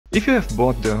If you have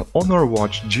bought the HONOR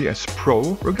Watch GS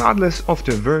Pro, regardless of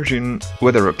the version,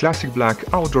 whether a classic black,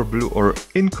 outdoor blue or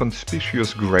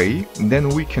inconspicuous grey, then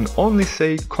we can only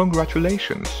say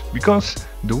congratulations, because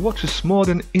the watch is more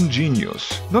than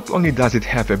ingenious. Not only does it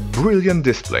have a brilliant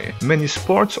display, many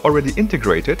sports already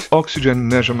integrated, oxygen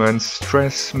measurements,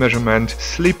 stress measurement,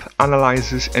 sleep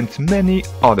analysis and many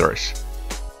others.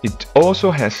 It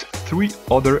also has 3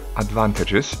 other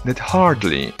advantages that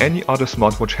hardly any other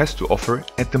smartwatch has to offer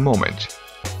at the moment.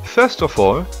 First of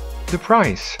all, the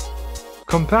price.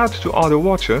 Compared to other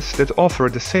watches that offer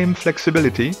the same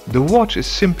flexibility, the watch is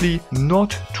simply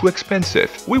not too expensive.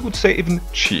 We would say even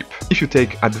cheap, if you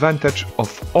take advantage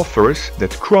of offers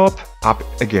that crop up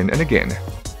again and again.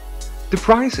 The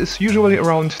price is usually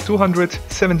around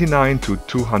 279 to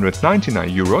 299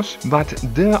 euros, but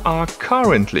there are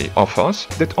currently offers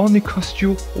that only cost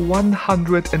you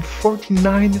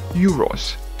 149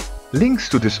 euros. Links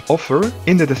to this offer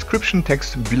in the description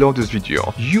text below this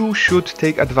video. You should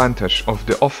take advantage of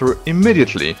the offer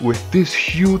immediately with these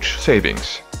huge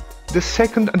savings. The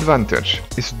second advantage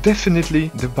is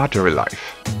definitely the battery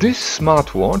life. This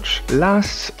smartwatch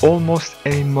lasts almost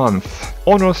a month.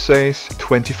 Honor says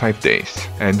 25 days.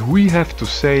 And we have to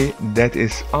say that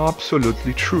is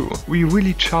absolutely true. We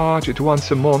really charge it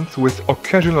once a month with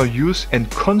occasional use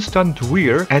and constant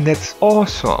wear, and that's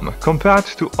awesome compared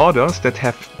to others that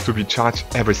have to be charged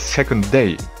every second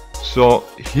day. So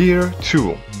here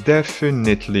too,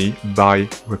 definitely by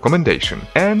recommendation.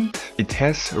 And it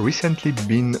has recently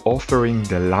been offering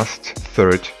the last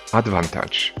third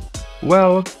advantage.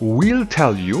 Well, we'll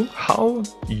tell you how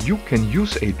you can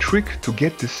use a trick to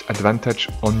get this advantage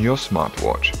on your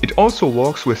smartwatch. It also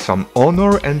works with some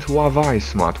HONOR and Huawei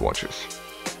smartwatches.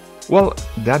 Well,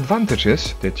 the advantage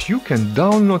is that you can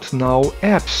download now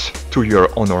apps to your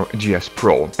HONOR GS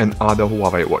Pro and other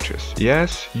Huawei watches.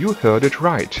 Yes, you heard it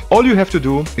right. All you have to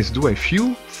do is do a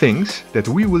few things that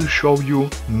we will show you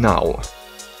now.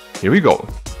 Here we go.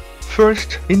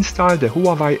 First, install the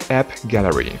Huawei app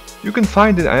gallery. You can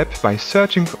find the app by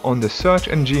searching on the search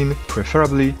engine,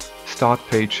 preferably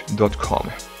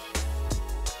startpage.com.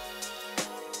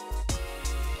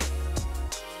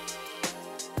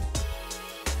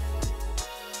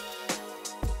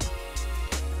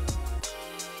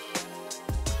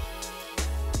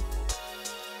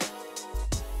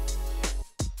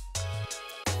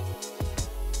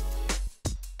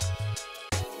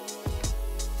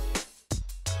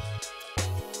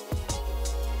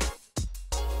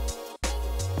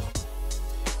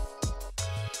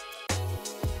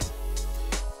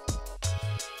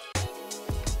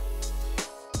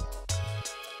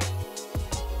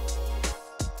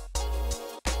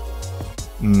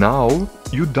 Now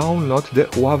you download the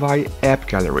Huawei app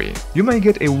gallery. You may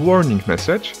get a warning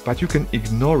message, but you can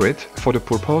ignore it for the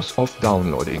purpose of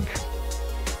downloading.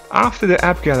 After the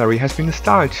app gallery has been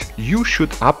installed, you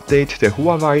should update the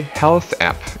Huawei Health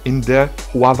app in the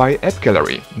Huawei app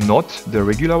gallery, not the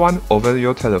regular one over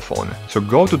your telephone. So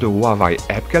go to the Huawei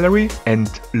app gallery and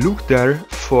look there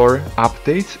for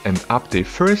updates and update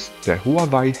first the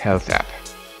Huawei Health app.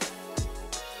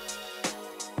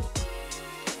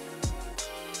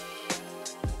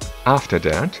 After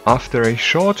that, after a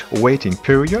short waiting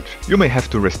period, you may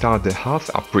have to restart the Health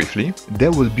app briefly.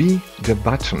 There will be the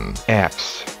button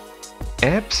Apps.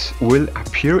 Apps will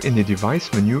appear in the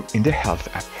device menu in the Health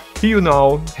app. Here you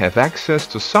now have access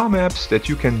to some apps that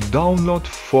you can download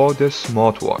for the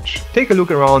smartwatch. Take a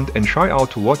look around and try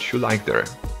out what you like there.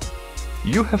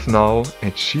 You have now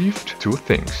achieved 2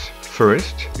 things.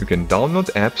 First, you can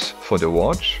download apps for the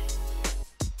watch.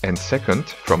 And second,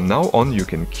 from now on you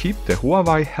can keep the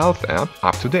Huawei Health app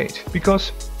up to date,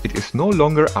 because it is no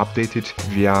longer updated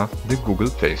via the Google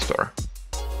Play Store.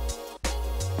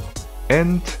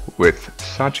 And with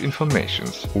such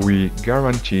informations, we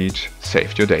guaranteed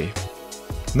saved your day.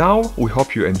 Now we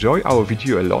hope you enjoy our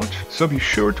video a lot, so be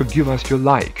sure to give us your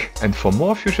like. And for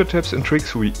more future tips and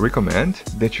tricks, we recommend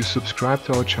that you subscribe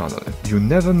to our channel. You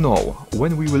never know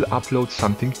when we will upload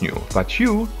something new, but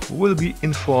you will be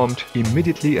informed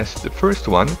immediately as the first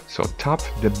one, so tap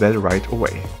the bell right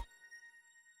away.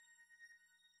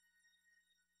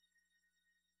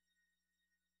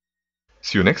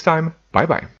 See you next time, bye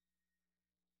bye.